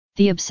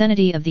The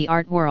obscenity of the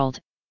art world,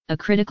 a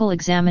critical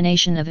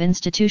examination of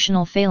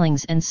institutional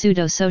failings and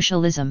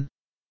pseudo-socialism.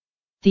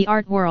 The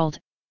art world,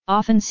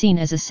 often seen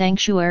as a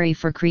sanctuary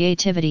for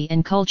creativity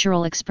and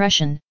cultural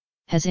expression,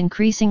 has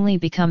increasingly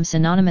become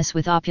synonymous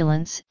with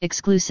opulence,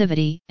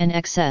 exclusivity, and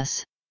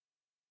excess.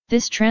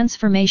 This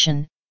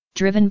transformation,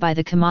 driven by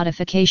the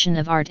commodification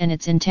of art and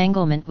its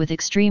entanglement with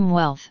extreme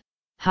wealth,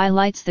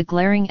 highlights the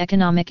glaring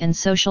economic and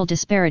social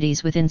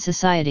disparities within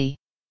society.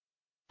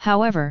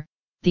 However,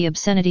 the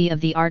obscenity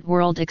of the art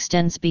world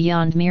extends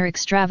beyond mere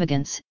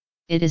extravagance.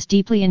 It is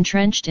deeply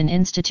entrenched in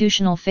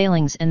institutional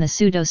failings and the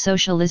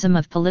pseudo-socialism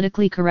of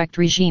politically correct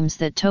regimes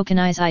that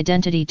tokenize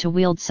identity to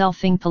wield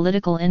selfing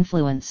political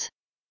influence.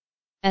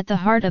 At the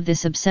heart of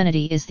this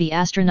obscenity is the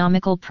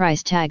astronomical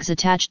price tags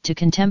attached to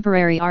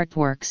contemporary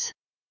artworks.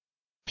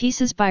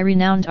 Pieces by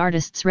renowned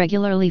artists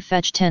regularly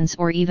fetch tens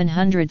or even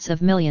hundreds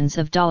of millions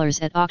of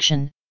dollars at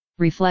auction,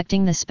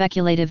 reflecting the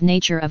speculative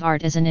nature of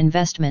art as an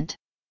investment.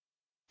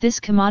 This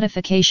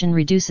commodification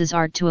reduces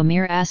art to a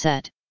mere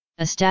asset,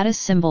 a status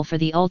symbol for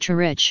the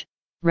ultra-rich,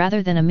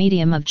 rather than a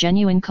medium of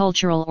genuine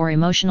cultural or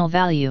emotional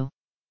value.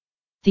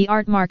 The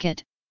art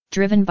market,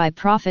 driven by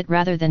profit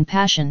rather than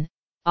passion,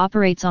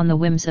 operates on the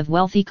whims of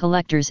wealthy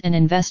collectors and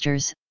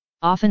investors,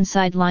 often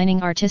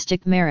sidelining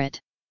artistic merit.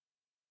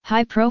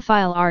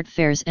 High-profile art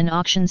fairs and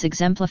auctions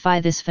exemplify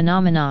this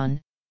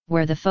phenomenon,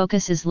 where the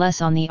focus is less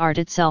on the art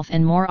itself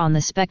and more on the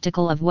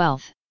spectacle of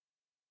wealth.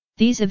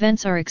 These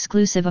events are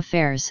exclusive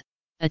affairs,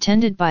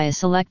 attended by a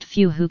select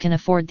few who can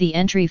afford the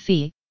entry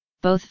fee,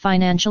 both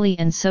financially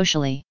and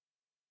socially.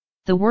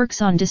 The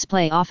works on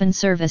display often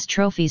serve as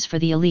trophies for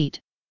the elite,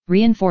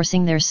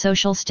 reinforcing their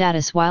social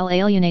status while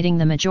alienating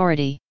the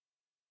majority.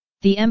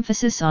 The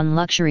emphasis on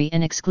luxury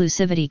and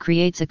exclusivity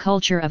creates a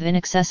culture of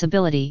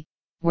inaccessibility,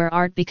 where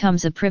art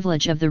becomes a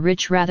privilege of the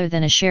rich rather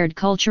than a shared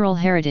cultural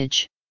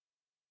heritage.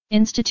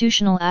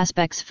 Institutional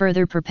aspects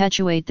further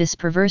perpetuate this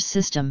perverse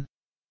system.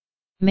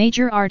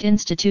 Major art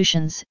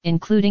institutions,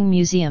 including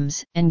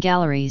museums and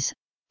galleries,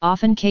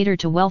 often cater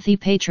to wealthy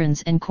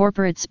patrons and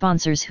corporate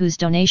sponsors whose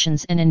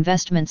donations and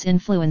investments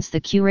influence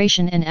the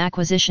curation and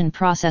acquisition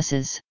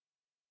processes.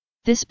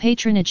 This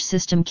patronage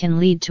system can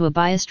lead to a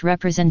biased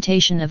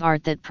representation of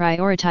art that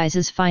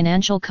prioritizes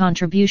financial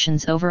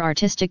contributions over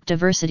artistic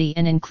diversity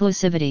and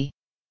inclusivity.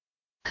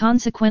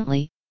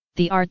 Consequently,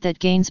 the art that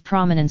gains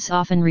prominence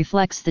often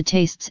reflects the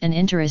tastes and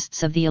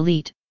interests of the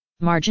elite,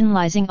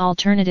 marginalizing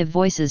alternative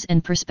voices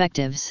and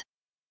perspectives.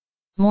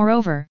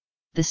 Moreover,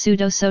 the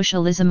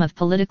pseudo-socialism of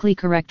politically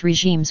correct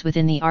regimes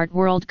within the art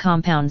world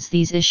compounds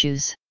these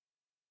issues.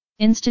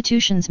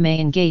 Institutions may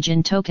engage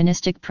in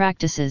tokenistic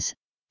practices,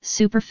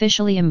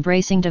 superficially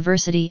embracing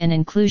diversity and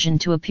inclusion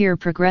to appear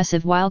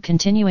progressive while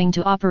continuing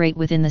to operate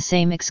within the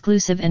same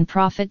exclusive and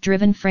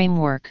profit-driven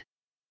framework.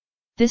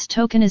 This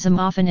tokenism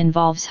often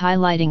involves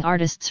highlighting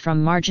artists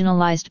from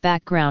marginalized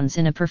backgrounds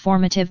in a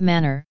performative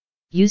manner,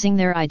 using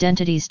their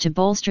identities to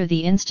bolster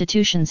the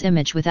institution's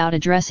image without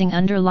addressing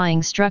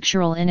underlying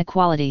structural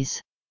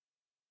inequalities.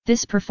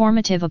 This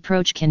performative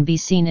approach can be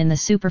seen in the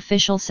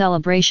superficial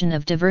celebration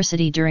of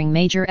diversity during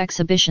major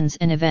exhibitions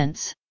and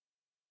events.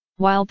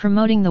 While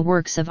promoting the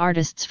works of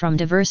artists from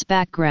diverse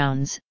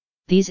backgrounds,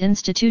 these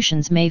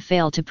institutions may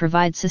fail to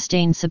provide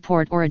sustained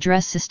support or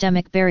address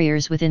systemic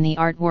barriers within the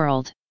art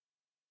world.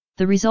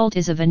 The result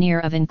is a veneer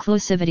of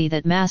inclusivity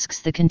that masks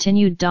the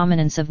continued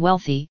dominance of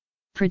wealthy,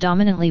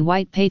 predominantly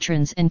white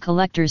patrons and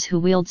collectors who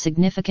wield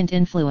significant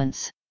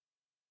influence.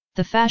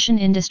 The fashion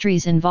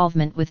industry's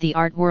involvement with the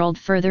art world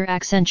further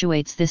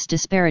accentuates this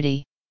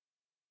disparity.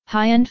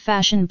 High-end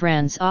fashion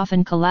brands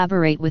often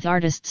collaborate with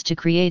artists to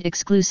create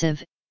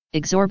exclusive,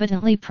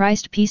 exorbitantly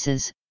priced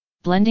pieces,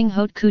 blending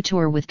haute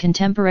couture with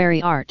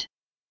contemporary art.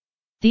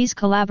 These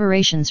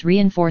collaborations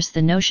reinforce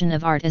the notion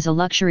of art as a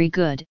luxury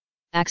good,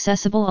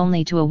 accessible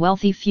only to a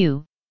wealthy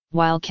few,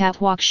 while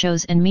catwalk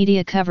shows and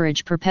media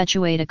coverage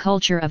perpetuate a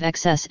culture of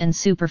excess and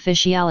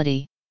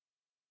superficiality.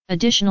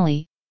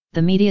 Additionally,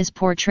 the media's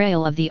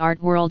portrayal of the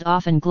art world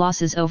often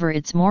glosses over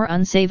its more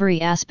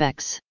unsavory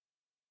aspects.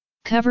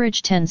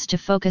 Coverage tends to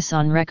focus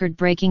on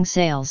record-breaking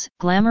sales,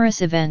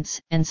 glamorous events,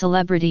 and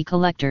celebrity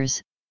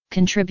collectors,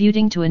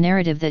 contributing to a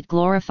narrative that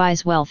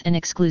glorifies wealth and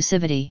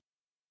exclusivity.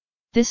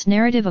 This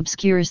narrative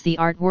obscures the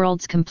art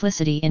world's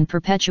complicity in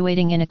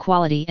perpetuating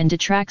inequality and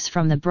detracts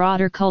from the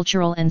broader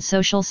cultural and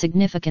social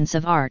significance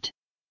of art.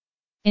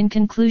 In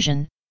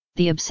conclusion,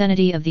 the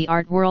obscenity of the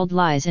art world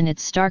lies in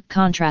its stark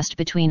contrast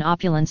between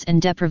opulence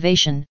and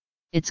deprivation,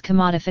 its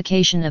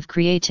commodification of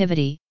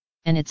creativity,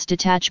 and its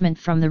detachment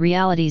from the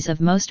realities of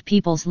most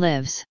people's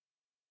lives.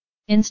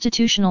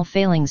 Institutional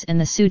failings and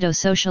the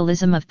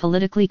pseudo-socialism of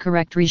politically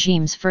correct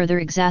regimes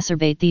further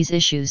exacerbate these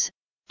issues,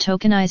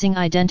 tokenizing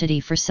identity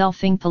for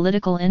selfing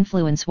political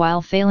influence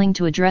while failing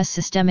to address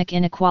systemic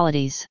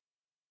inequalities.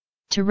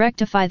 To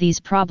rectify these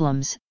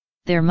problems,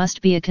 there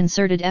must be a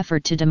concerted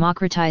effort to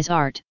democratize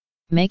art,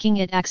 making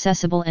it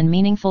accessible and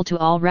meaningful to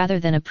all rather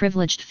than a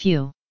privileged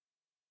few.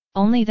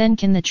 Only then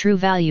can the true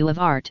value of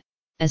art,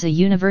 as a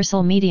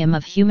universal medium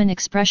of human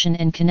expression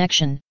and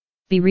connection,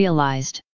 be realized.